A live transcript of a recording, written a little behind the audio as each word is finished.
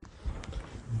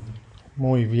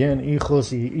Muy bien,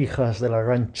 hijos y hijas de la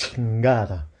gran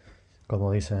chingada,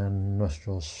 como dicen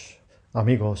nuestros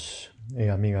amigos y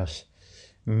amigas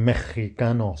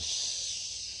mexicanos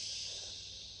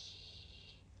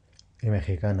y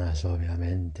mexicanas,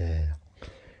 obviamente.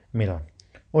 Mira,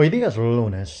 hoy día es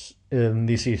lunes, el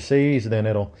 16 de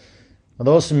enero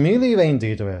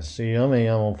 2023, y yo me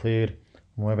llamo Fir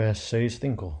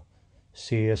 965.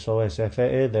 Sí, eso es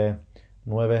FED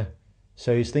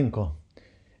 965.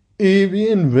 Y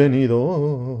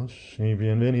bienvenidos y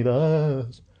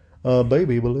bienvenidas a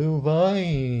Baby Blue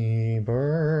Viper.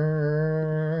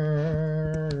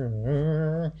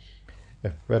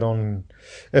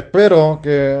 Espero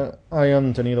que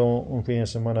hayan tenido un fin de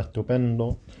semana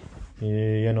estupendo y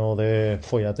lleno de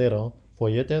follatero.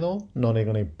 ¿Folletero? No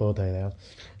tengo ni puta idea.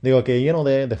 Digo que lleno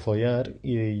de follar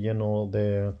y lleno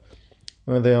de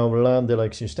hablar de la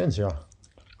existencia.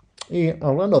 Y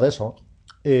hablando de eso,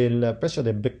 el precio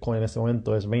de Bitcoin en este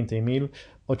momento es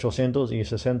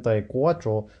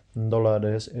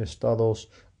 $20,864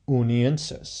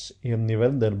 estadounidenses. Y el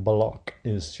nivel del block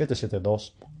es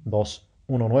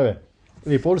 772219.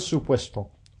 Y por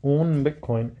supuesto, un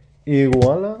Bitcoin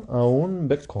iguala a un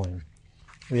Bitcoin.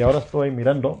 Y ahora estoy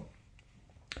mirando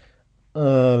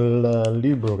el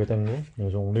libro que tengo.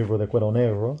 Es un libro de cuero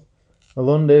negro,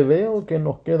 donde veo que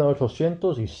nos quedan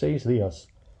 806 días.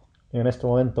 En este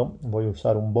momento voy a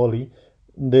usar un boli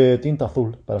de tinta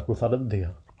azul para cruzar el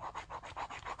día.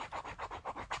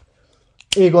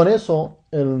 Y con eso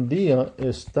el día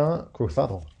está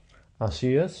cruzado.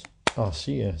 Así es,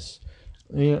 así es.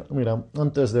 Y mira,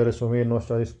 antes de resumir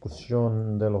nuestra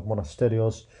discusión de los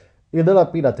monasterios y de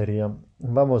la piratería,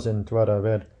 vamos a entrar a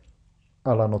ver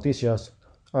a las noticias,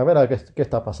 a ver qué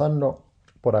está pasando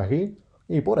por aquí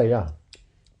y por allá.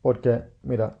 Porque,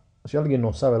 mira, si alguien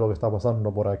no sabe lo que está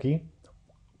pasando por aquí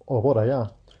o por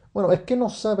allá, bueno, es que no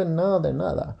saben nada de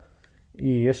nada.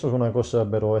 Y eso es una cosa,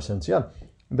 pero esencial.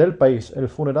 Del país, el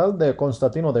funeral de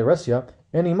Constantino de Grecia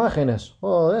en imágenes,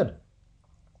 joder,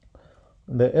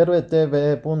 de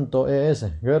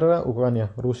rtve.es, guerra,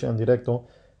 Ucrania, Rusia en directo,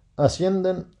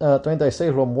 ascienden a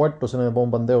 36 los muertos en el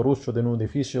bombardeo ruso de un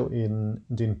edificio en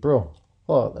Dnipro,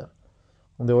 joder.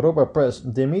 De Europa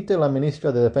Press, dimite la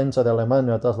ministra de Defensa de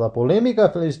Alemania tras la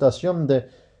polémica felicitación de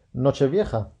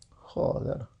Nochevieja,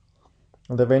 joder.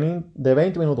 De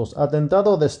 20 minutos.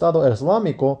 Atentado de Estado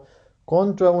Islámico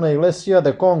contra una iglesia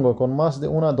de Congo con más de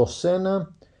una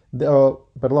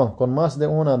con más de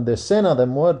una decena de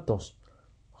muertos.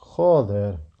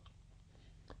 Joder.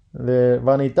 De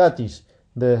Vanitatis,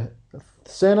 de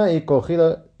cena y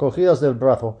cogidas del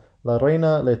brazo. La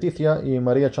reina Leticia y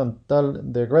María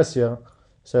Chantal de Grecia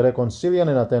se reconcilian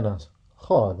en Atenas.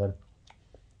 Joder.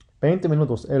 20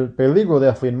 minutos. El peligro de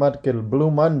afirmar que el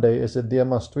Blue Monday es el día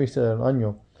más triste del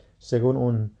año, según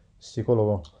un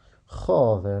psicólogo.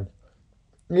 Joder.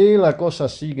 Y la cosa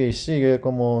sigue y sigue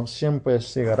como siempre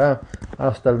seguirá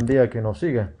hasta el día que nos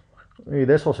sigue. Y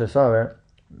de eso se sabe.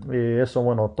 Y eso,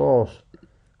 bueno, todos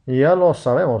ya lo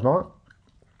sabemos, ¿no?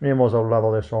 Y hemos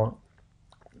hablado de eso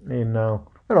bueno,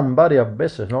 varias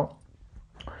veces, ¿no?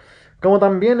 Como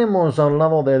también hemos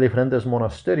hablado de diferentes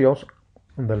monasterios,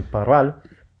 del Parral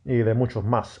y de muchos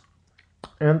más.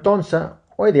 Entonces,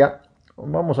 hoy día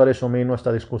vamos a resumir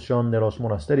nuestra discusión de los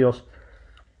monasterios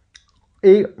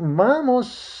y vamos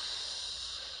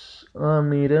a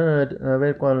mirar, a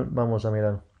ver cuál vamos a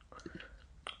mirar.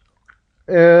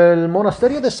 El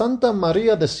monasterio de Santa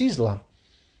María de Sisla,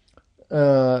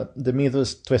 de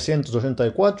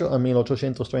 1384 a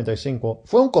 1835,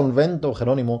 fue un convento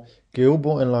jerónimo que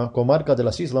hubo en la comarca de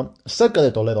la Sisla, cerca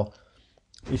de Toledo.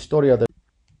 Historia de...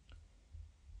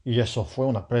 Y eso fue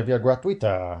una previa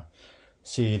gratuita.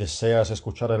 Si deseas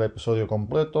escuchar el episodio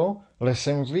completo, les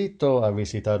invito a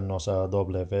visitarnos a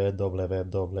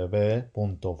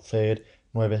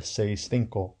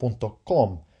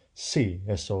www.fed965.com. Sí,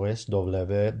 eso es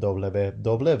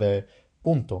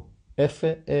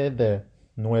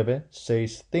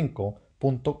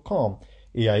www.fed965.com.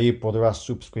 Y ahí podrás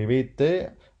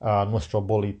suscribirte a nuestro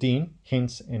boletín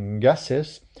Hints and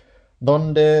Gases,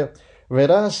 donde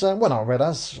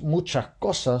verás muchas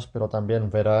cosas, pero también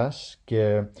verás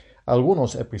que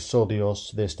algunos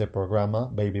episodios de este programa,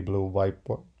 Baby Blue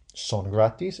Viper, son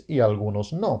gratis y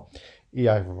algunos no. Y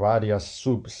hay varias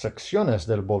subsecciones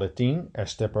del boletín.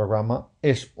 Este programa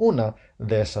es una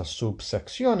de esas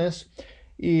subsecciones.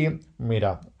 Y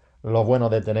mira, lo bueno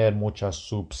de tener muchas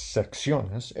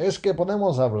subsecciones es que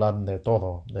podemos hablar de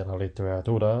todo, de la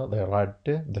literatura, del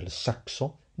arte, del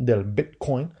sexo, del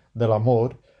Bitcoin, del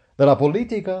amor, de la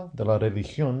política, de la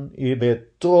religión y de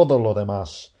todo lo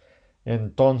demás.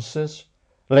 Entonces,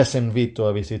 les invito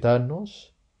a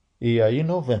visitarnos y ahí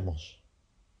nos vemos.